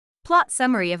Plot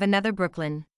summary of Another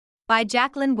Brooklyn. By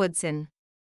Jacqueline Woodson.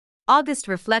 August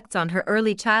reflects on her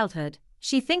early childhood.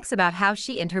 She thinks about how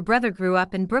she and her brother grew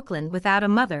up in Brooklyn without a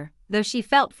mother, though she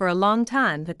felt for a long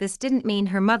time that this didn't mean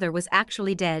her mother was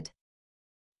actually dead.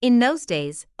 In those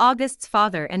days, August's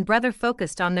father and brother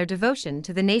focused on their devotion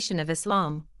to the Nation of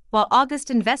Islam, while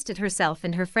August invested herself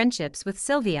in her friendships with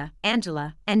Sylvia,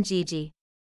 Angela, and Gigi.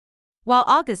 While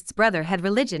August's brother had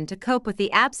religion to cope with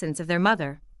the absence of their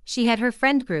mother, she had her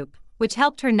friend group, which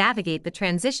helped her navigate the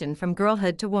transition from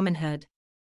girlhood to womanhood.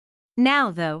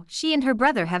 Now, though, she and her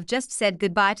brother have just said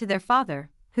goodbye to their father,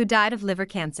 who died of liver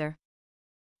cancer.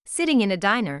 Sitting in a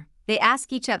diner, they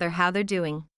ask each other how they're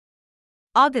doing.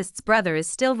 August's brother is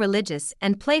still religious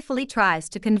and playfully tries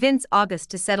to convince August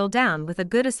to settle down with a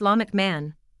good Islamic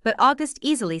man, but August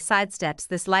easily sidesteps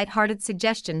this light-hearted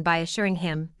suggestion by assuring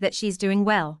him that she's doing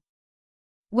well.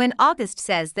 When August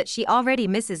says that she already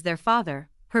misses their father,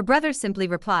 her brother simply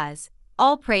replies,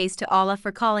 "All praise to Allah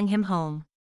for calling him home."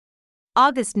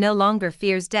 August no longer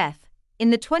fears death. In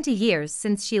the 20 years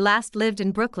since she last lived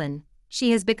in Brooklyn,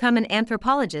 she has become an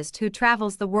anthropologist who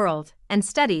travels the world and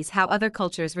studies how other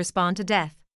cultures respond to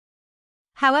death.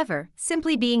 However,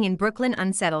 simply being in Brooklyn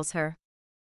unsettles her.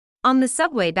 On the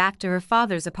subway back to her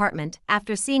father's apartment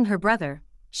after seeing her brother,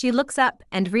 she looks up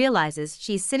and realizes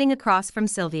she's sitting across from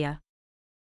Sylvia.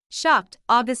 Shocked,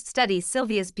 August studies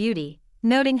Sylvia's beauty,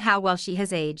 noting how well she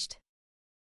has aged.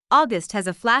 August has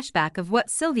a flashback of what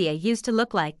Sylvia used to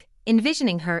look like,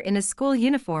 envisioning her in a school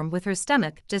uniform with her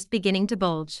stomach just beginning to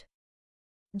bulge.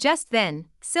 Just then,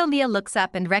 Sylvia looks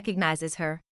up and recognizes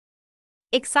her.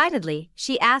 Excitedly,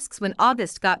 she asks when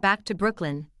August got back to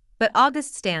Brooklyn, but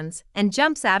August stands and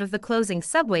jumps out of the closing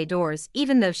subway doors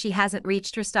even though she hasn't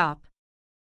reached her stop.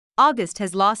 August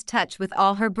has lost touch with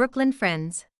all her Brooklyn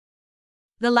friends.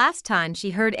 The last time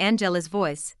she heard Angela's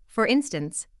voice, for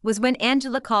instance, was when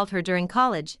Angela called her during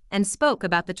college and spoke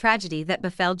about the tragedy that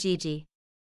befell Gigi.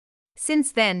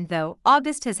 Since then, though,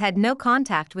 August has had no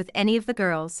contact with any of the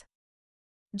girls.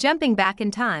 Jumping back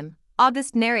in time,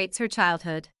 August narrates her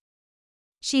childhood.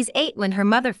 She's 8 when her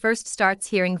mother first starts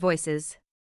hearing voices.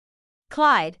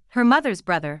 Clyde, her mother's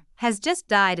brother, has just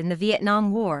died in the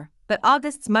Vietnam War, but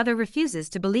August's mother refuses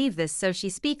to believe this, so she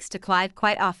speaks to Clyde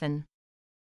quite often.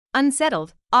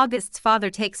 Unsettled, August's father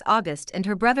takes August and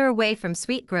her brother away from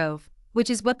Sweet Grove, which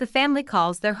is what the family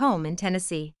calls their home in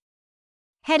Tennessee.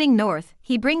 Heading north,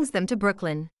 he brings them to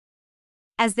Brooklyn.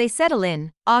 As they settle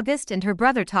in, August and her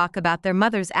brother talk about their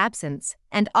mother's absence,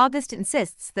 and August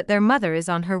insists that their mother is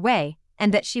on her way,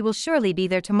 and that she will surely be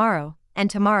there tomorrow,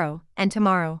 and tomorrow, and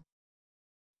tomorrow.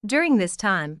 During this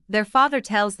time, their father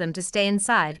tells them to stay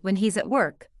inside when he's at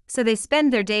work, so they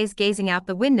spend their days gazing out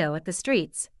the window at the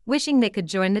streets, wishing they could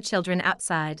join the children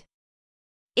outside.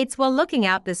 It's while looking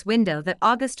out this window that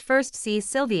August first sees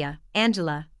Sylvia,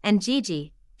 Angela, and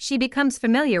Gigi. She becomes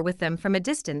familiar with them from a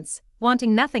distance,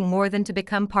 wanting nothing more than to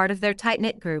become part of their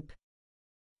tight-knit group.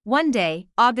 One day,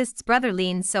 August's brother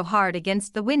leans so hard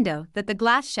against the window that the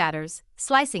glass shatters,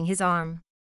 slicing his arm.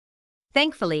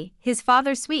 Thankfully, his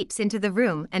father sweeps into the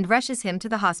room and rushes him to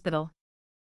the hospital.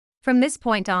 From this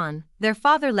point on, their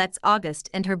father lets August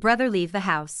and her brother leave the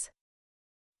house.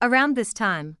 Around this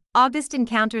time, August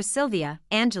encounters Sylvia,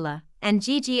 Angela, and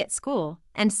Gigi at school,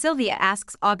 and Sylvia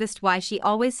asks August why she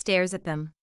always stares at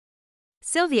them.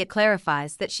 Sylvia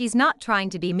clarifies that she's not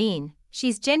trying to be mean,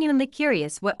 she's genuinely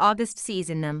curious what August sees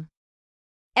in them.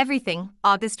 "Everything,"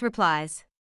 August replies.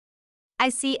 "I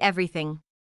see everything."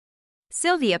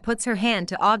 Sylvia puts her hand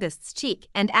to August's cheek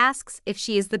and asks if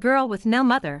she is the girl with no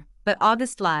mother, but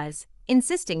August lies,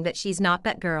 insisting that she's not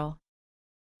that girl.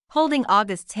 Holding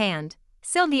August's hand,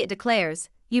 Sylvia declares,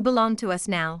 "You belong to us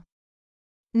now."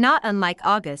 Not unlike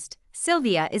August,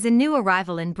 Sylvia is a new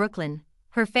arrival in Brooklyn.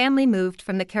 Her family moved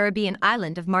from the Caribbean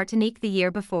island of Martinique the year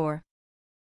before.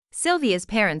 Sylvia's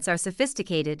parents are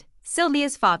sophisticated.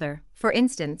 Sylvia's father, for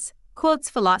instance, quotes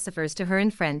philosophers to her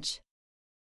in French.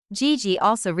 Gigi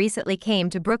also recently came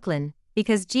to Brooklyn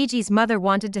because Gigi's mother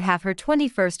wanted to have her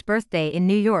 21st birthday in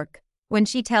New York. When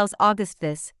she tells August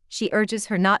this, she urges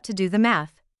her not to do the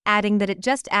math, adding that it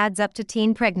just adds up to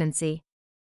teen pregnancy.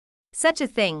 Such a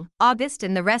thing, August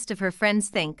and the rest of her friends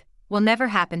think, will never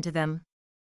happen to them.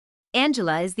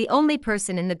 Angela is the only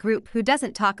person in the group who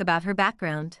doesn't talk about her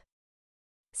background.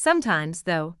 Sometimes,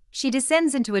 though, she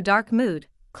descends into a dark mood,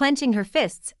 clenching her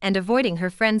fists and avoiding her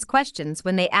friends' questions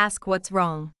when they ask what's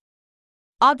wrong.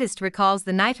 August recalls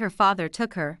the night her father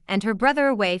took her and her brother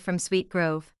away from Sweet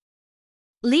Grove.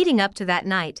 Leading up to that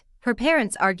night, her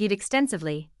parents argued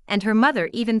extensively, and her mother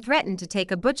even threatened to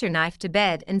take a butcher knife to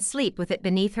bed and sleep with it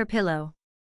beneath her pillow.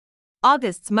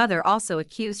 August's mother also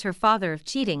accused her father of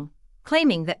cheating,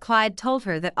 claiming that Clyde told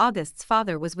her that August's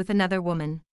father was with another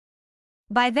woman.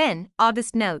 By then,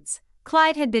 August notes,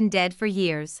 Clyde had been dead for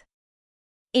years.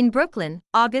 In Brooklyn,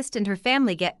 August and her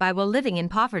family get by while living in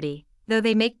poverty, though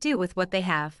they make do with what they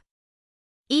have.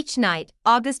 Each night,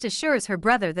 August assures her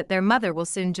brother that their mother will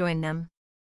soon join them.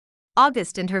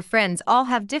 August and her friends all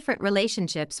have different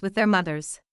relationships with their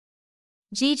mothers.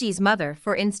 Gigi's mother,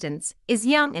 for instance, is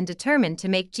young and determined to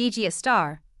make Gigi a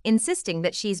star, insisting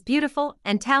that she's beautiful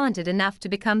and talented enough to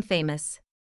become famous.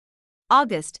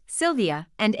 August, Sylvia,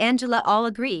 and Angela all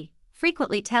agree,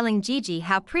 frequently telling Gigi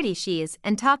how pretty she is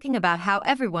and talking about how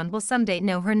everyone will someday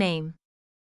know her name.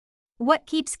 "What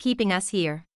keeps keeping us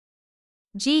here?"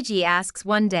 Gigi asks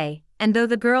one day, and though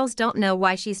the girls don't know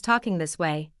why she's talking this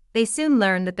way, they soon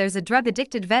learn that there's a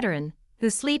drug-addicted veteran who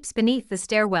sleeps beneath the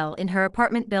stairwell in her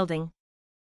apartment building.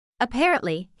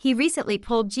 Apparently, he recently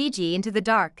pulled Gigi into the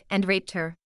dark and raped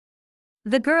her.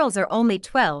 The girls are only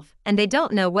 12, and they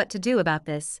don't know what to do about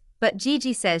this, but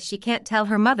Gigi says she can't tell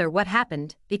her mother what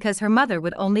happened because her mother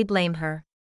would only blame her.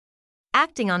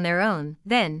 Acting on their own,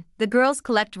 then, the girls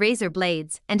collect razor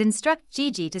blades and instruct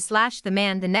Gigi to slash the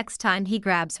man the next time he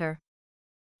grabs her.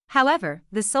 However,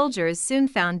 the soldier is soon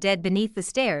found dead beneath the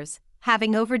stairs,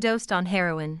 having overdosed on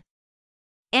heroin.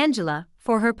 Angela,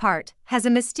 for her part, has a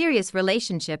mysterious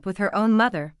relationship with her own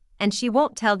mother, and she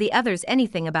won't tell the others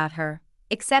anything about her,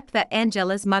 except that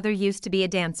Angela's mother used to be a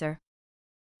dancer.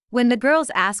 When the girls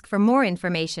ask for more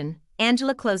information,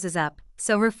 Angela closes up,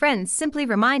 so her friends simply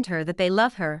remind her that they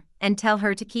love her and tell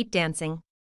her to keep dancing.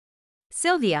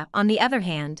 Sylvia, on the other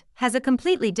hand, has a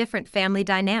completely different family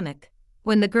dynamic.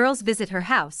 When the girls visit her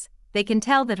house, they can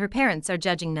tell that her parents are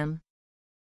judging them.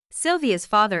 Sylvia's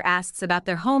father asks about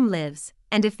their home lives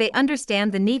and if they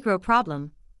understand the Negro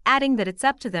problem, adding that it's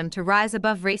up to them to rise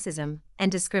above racism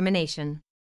and discrimination.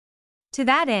 To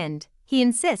that end, he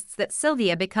insists that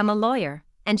Sylvia become a lawyer,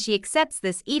 and she accepts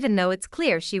this even though it's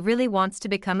clear she really wants to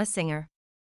become a singer.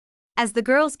 As the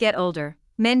girls get older,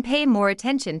 men pay more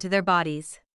attention to their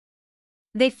bodies.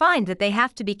 They find that they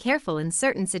have to be careful in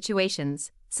certain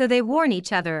situations, so they warn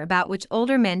each other about which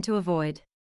older men to avoid.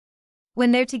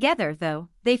 When they're together, though,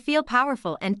 they feel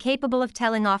powerful and capable of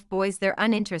telling off boys they're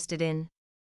uninterested in.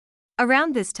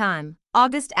 Around this time,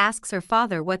 August asks her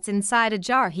father what's inside a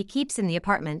jar he keeps in the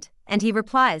apartment, and he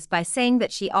replies by saying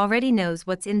that she already knows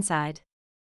what's inside.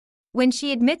 When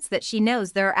she admits that she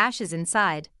knows there are ashes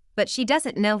inside, but she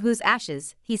doesn't know whose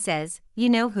ashes, he says, "You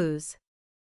know whose."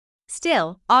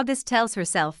 Still, August tells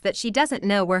herself that she doesn't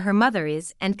know where her mother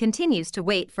is and continues to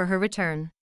wait for her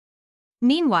return.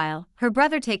 Meanwhile, her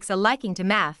brother takes a liking to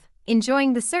math,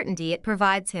 enjoying the certainty it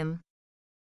provides him.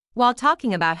 While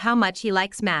talking about how much he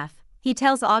likes math, he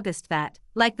tells August that,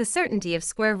 like the certainty of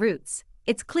square roots,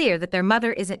 it's clear that their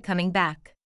mother isn't coming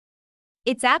back.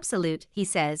 It's absolute, he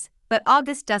says, but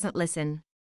August doesn't listen.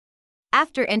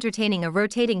 After entertaining a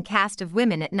rotating cast of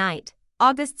women at night,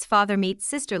 August's father meets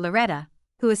Sister Loretta,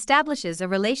 who establishes a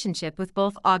relationship with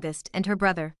both August and her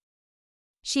brother.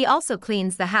 She also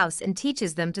cleans the house and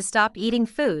teaches them to stop eating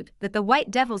food that the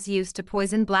white devils use to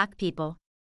poison black people.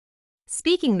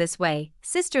 Speaking this way,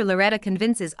 Sister Loretta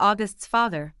convinces August's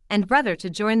father and brother to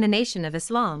join the Nation of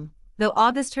Islam, though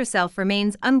August herself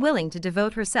remains unwilling to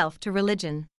devote herself to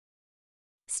religion.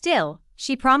 Still,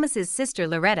 she promises Sister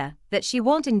Loretta that she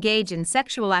won't engage in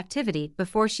sexual activity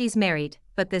before she's married,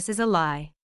 but this is a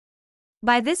lie.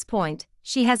 By this point,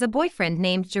 she has a boyfriend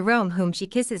named Jerome whom she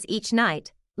kisses each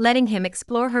night, letting him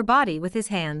explore her body with his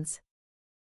hands.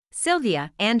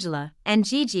 Sylvia, Angela, and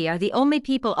Gigi are the only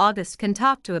people August can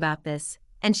talk to about this,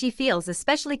 and she feels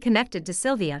especially connected to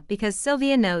Sylvia because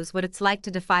Sylvia knows what it's like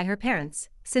to defy her parents,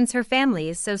 since her family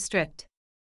is so strict.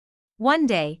 One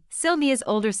day, Sylvia's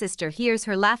older sister hears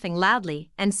her laughing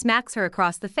loudly and smacks her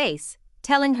across the face,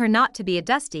 telling her not to be a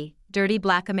dusty, dirty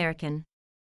black American.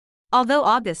 Although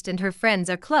August and her friends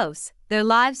are close, their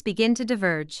lives begin to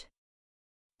diverge.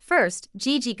 First,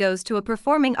 Gigi goes to a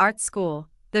performing arts school,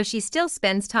 though she still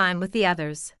spends time with the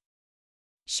others.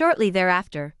 Shortly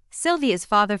thereafter, Sylvia's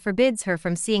father forbids her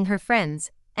from seeing her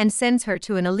friends and sends her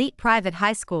to an elite private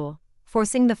high school,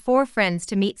 forcing the four friends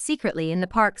to meet secretly in the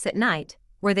parks at night,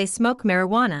 where they smoke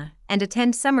marijuana and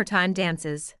attend summertime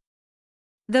dances.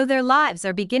 Though their lives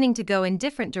are beginning to go in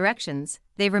different directions,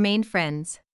 they remain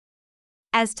friends.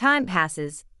 As time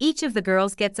passes, each of the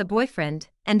girls gets a boyfriend,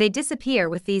 and they disappear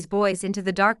with these boys into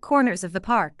the dark corners of the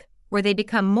park, where they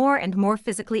become more and more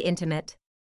physically intimate.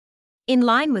 In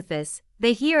line with this,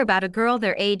 they hear about a girl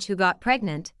their age who got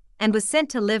pregnant and was sent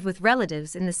to live with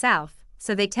relatives in the South,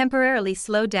 so they temporarily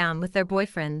slow down with their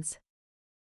boyfriends.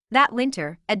 That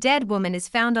winter, a dead woman is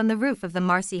found on the roof of the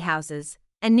Marcy houses,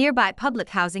 a nearby public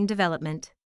housing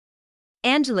development.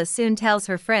 Angela soon tells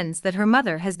her friends that her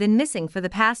mother has been missing for the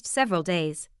past several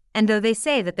days, and though they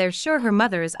say that they're sure her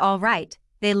mother is all right,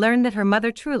 they learn that her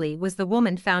mother truly was the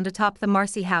woman found atop the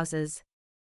Marcy houses.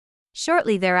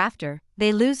 Shortly thereafter,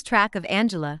 they lose track of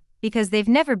Angela, because they've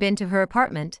never been to her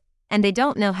apartment, and they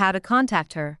don't know how to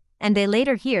contact her, and they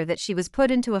later hear that she was put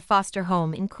into a foster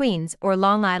home in Queens or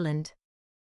Long Island.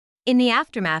 In the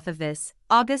aftermath of this,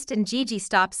 August and Gigi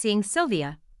stop seeing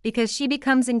Sylvia, because she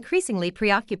becomes increasingly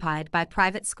preoccupied by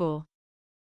private school.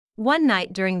 One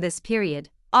night during this period,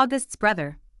 August's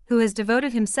brother, who has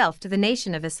devoted himself to the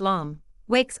Nation of Islam,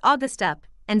 wakes August up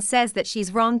and says that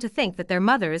she's wrong to think that their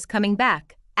mother is coming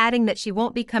back, adding that she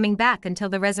won't be coming back until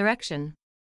the resurrection.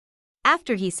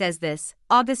 After he says this,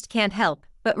 August can't help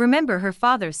but remember her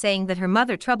father saying that her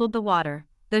mother troubled the water,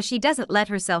 though she doesn't let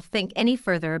herself think any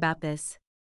further about this.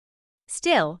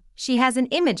 Still, she has an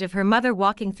image of her mother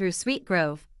walking through Sweet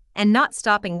Grove, and not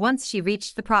stopping once she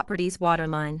reached the property's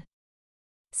waterline.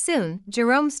 Soon,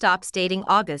 Jerome stops dating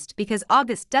August because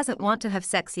August doesn't want to have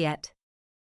sex yet.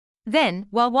 Then,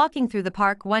 while walking through the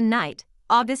park one night,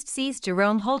 August sees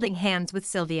Jerome holding hands with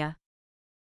Sylvia.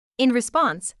 In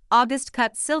response, August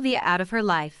cuts Sylvia out of her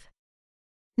life.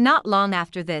 Not long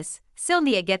after this,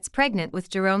 Sylvia gets pregnant with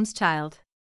Jerome's child.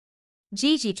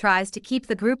 Gigi tries to keep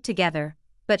the group together,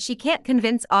 but she can't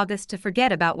convince August to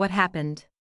forget about what happened.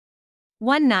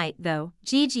 One night, though,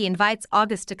 Gigi invites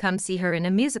August to come see her in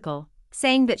a musical,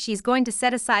 saying that she's going to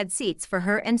set aside seats for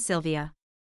her and Sylvia.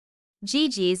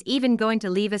 Gigi is even going to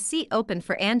leave a seat open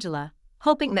for Angela,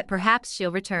 hoping that perhaps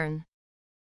she'll return.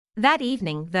 That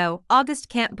evening, though, August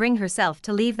can't bring herself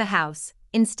to leave the house,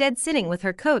 instead sitting with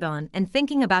her coat on and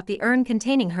thinking about the urn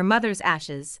containing her mother's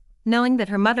ashes, knowing that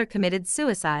her mother committed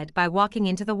suicide by walking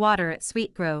into the water at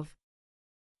Sweet Grove.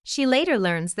 She later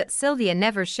learns that Sylvia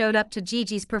never showed up to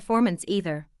Gigi's performance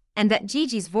either, and that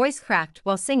Gigi's voice cracked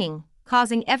while singing,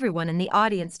 causing everyone in the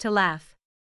audience to laugh.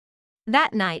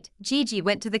 That night, Gigi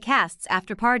went to the cast's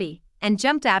after-party and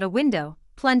jumped out a window,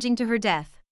 plunging to her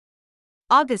death.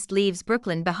 August leaves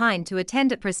Brooklyn behind to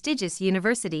attend a prestigious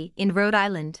university in Rhode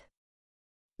Island.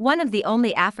 One of the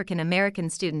only African-American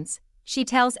students, she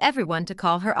tells everyone to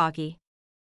call her Augie.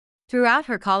 Throughout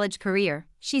her college career,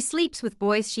 she sleeps with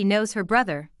boys she knows her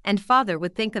brother and father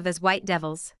would think of as white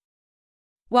devils.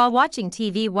 While watching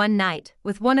TV one night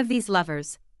with one of these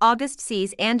lovers, August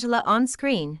sees Angela on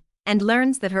screen and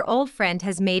learns that her old friend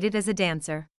has made it as a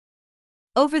dancer.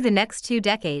 Over the next 2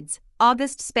 decades,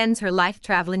 August spends her life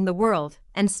traveling the world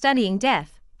and studying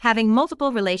death, having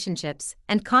multiple relationships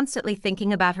and constantly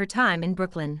thinking about her time in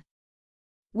Brooklyn.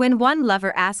 When one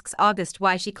lover asks August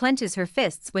why she clenches her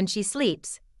fists when she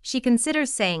sleeps, she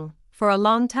considers saying, "For a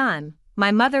long time,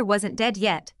 my mother wasn't dead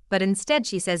yet," but instead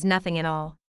she says nothing at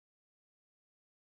all.